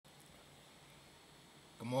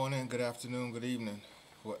morning, good afternoon, good evening,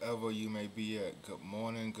 wherever you may be at. Good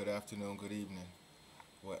morning, good afternoon, good evening,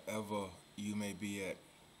 wherever you may be at.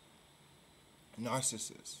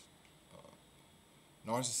 Narcissists.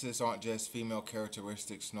 Narcissists aren't just female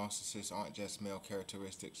characteristics. Narcissists aren't just male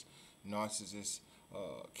characteristics. Narcissists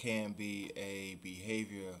can be a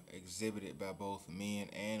behavior exhibited by both men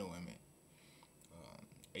and women.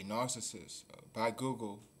 A narcissist, by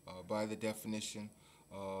Google, by the definition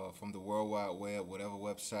from the World Wide Web, whatever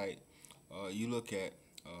website you look at,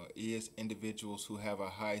 is individuals who have a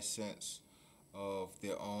high sense of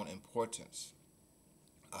their own importance,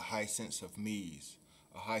 a high sense of me's,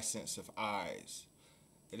 a high sense of I's.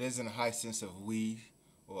 It isn't a high sense of we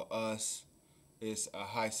or us. It's a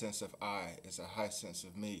high sense of I. It's a high sense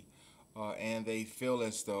of me. And they feel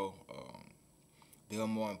as though they are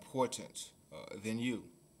more important than you.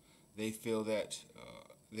 They feel that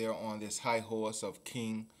they're on this high horse of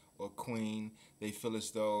king or queen. They feel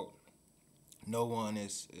as though no one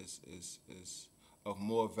is of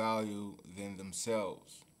more value than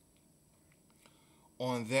themselves.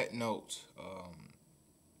 On that note,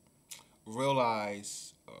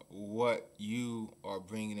 realize what you are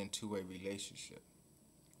bringing into a relationship.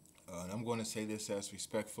 And I'm going to say this as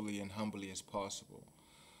respectfully and humbly as possible.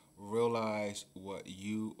 Realize what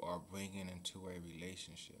you are bringing into a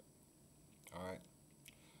relationship. All right?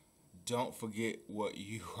 Don't forget what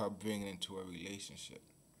you are bringing into a relationship.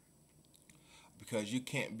 Because you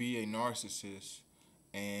can't be a narcissist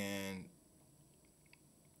and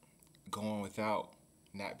going without,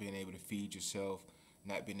 not being able to feed yourself,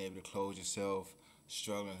 not being able to clothe yourself,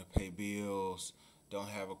 struggling to pay bills, don't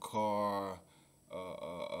have a car.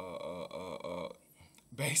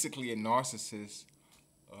 Basically, a narcissist,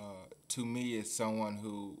 to me, is someone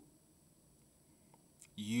who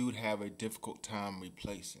you'd have a difficult time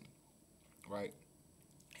replacing, right?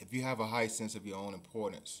 If you have a high sense of your own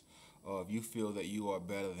importance, or if you feel that you are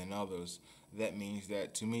better than others, that means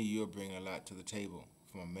that, to me, you're bringing a lot to the table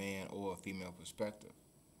from a man or a female perspective.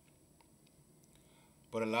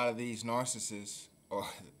 But a lot of these narcissists are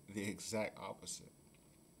the exact opposite.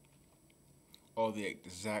 Or the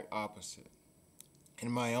exact opposite.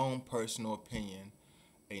 In my own personal opinion,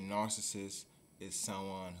 a narcissist is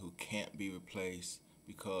someone who can't be replaced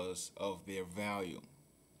because of their value.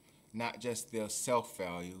 Not just their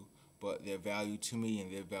self-value, but their value to me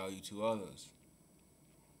and their value to others.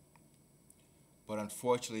 But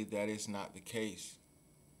unfortunately, that is not the case.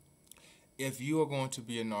 If you are going to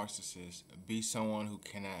be a narcissist, be someone who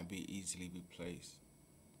cannot be easily replaced.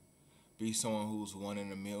 Be someone who's one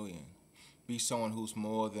in a million. Be someone who's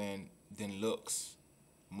more than looks,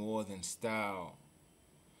 more than style.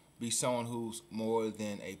 Be someone who's more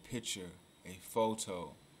than a picture, a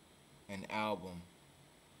photo, an album.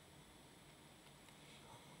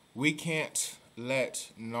 We can't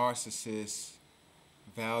let narcissists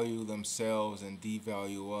value themselves and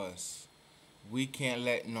devalue us. We can't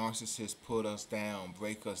let narcissists put us down,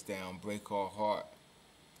 break our heart.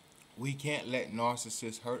 We can't let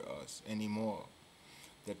narcissists hurt us anymore.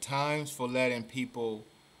 The times for letting people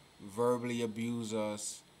verbally abuse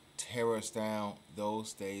us, tear us down,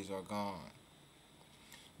 those days are gone.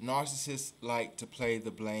 Narcissists like to play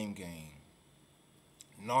the blame game.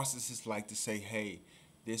 Narcissists like to say, hey,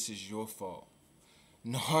 this is your fault.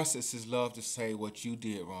 Narcissists love to say what you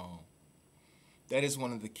did wrong. That is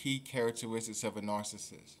one of the key characteristics of a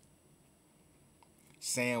narcissist.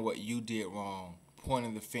 Saying what you did wrong,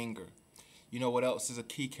 pointing the finger. You know what else is a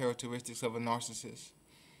key characteristic of a narcissist?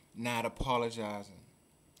 Not apologizing.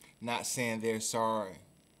 Not saying they're sorry.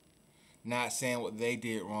 Not saying what they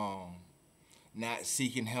did wrong. Not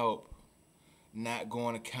seeking help. Not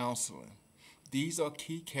going to counseling. These are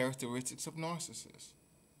key characteristics of narcissists.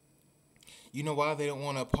 You know why they don't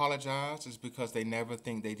want to apologize? It's because they never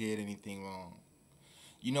think they did anything wrong.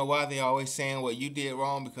 You know why they always saying what you did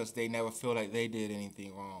wrong? Because they never feel like they did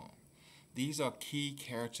anything wrong. These are key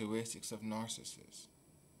characteristics of narcissists.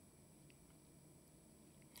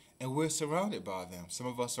 And we're surrounded by them. Some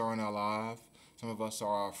of us are in our life. Some of us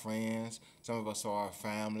are our friends. Some of us are our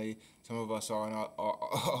family. Some of us are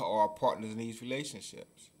our partners in these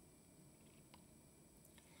relationships.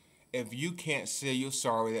 If you can't say you're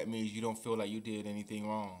sorry, that means you don't feel like you did anything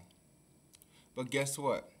wrong. But guess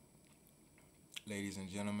what? Ladies and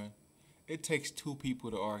gentlemen, it takes two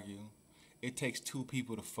people to argue. It takes two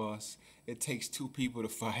people to fuss. It takes two people to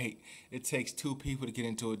fight. It takes two people to get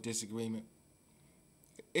into a disagreement.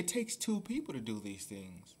 It takes two people to do these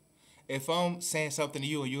things. If I'm saying something to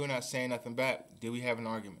you and you're not saying nothing back, did we have an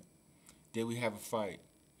argument? Did we have a fight?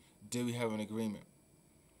 Did we have an agreement?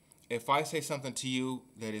 If I say something to you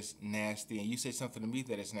that is nasty and you say something to me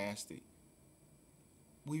that is nasty,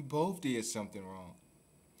 We both did something wrong.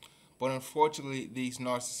 But unfortunately, these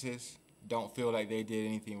narcissists don't feel like they did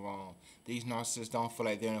anything wrong. These narcissists don't feel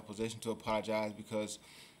like they're in a position to apologize because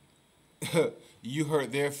you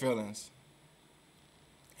hurt their feelings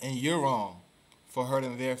and you're wrong for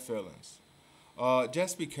hurting their feelings.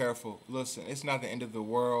 Just be careful. Listen, it's not the end of the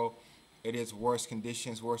world. It is worse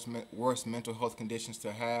conditions, worse mental health conditions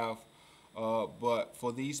to have. But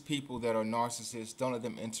for these people that are narcissists, don't let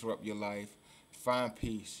them interrupt your life. Find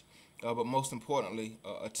peace. But most importantly,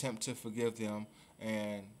 attempt to forgive them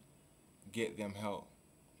and get them help.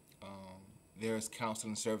 There's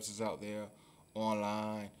counseling services out there,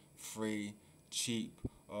 online, free, cheap,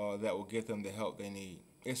 that will get them the help they need.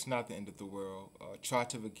 It's not the end of the world. Try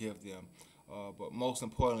to forgive them. But most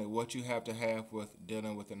importantly, what you have to have with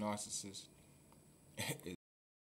dealing with a narcissist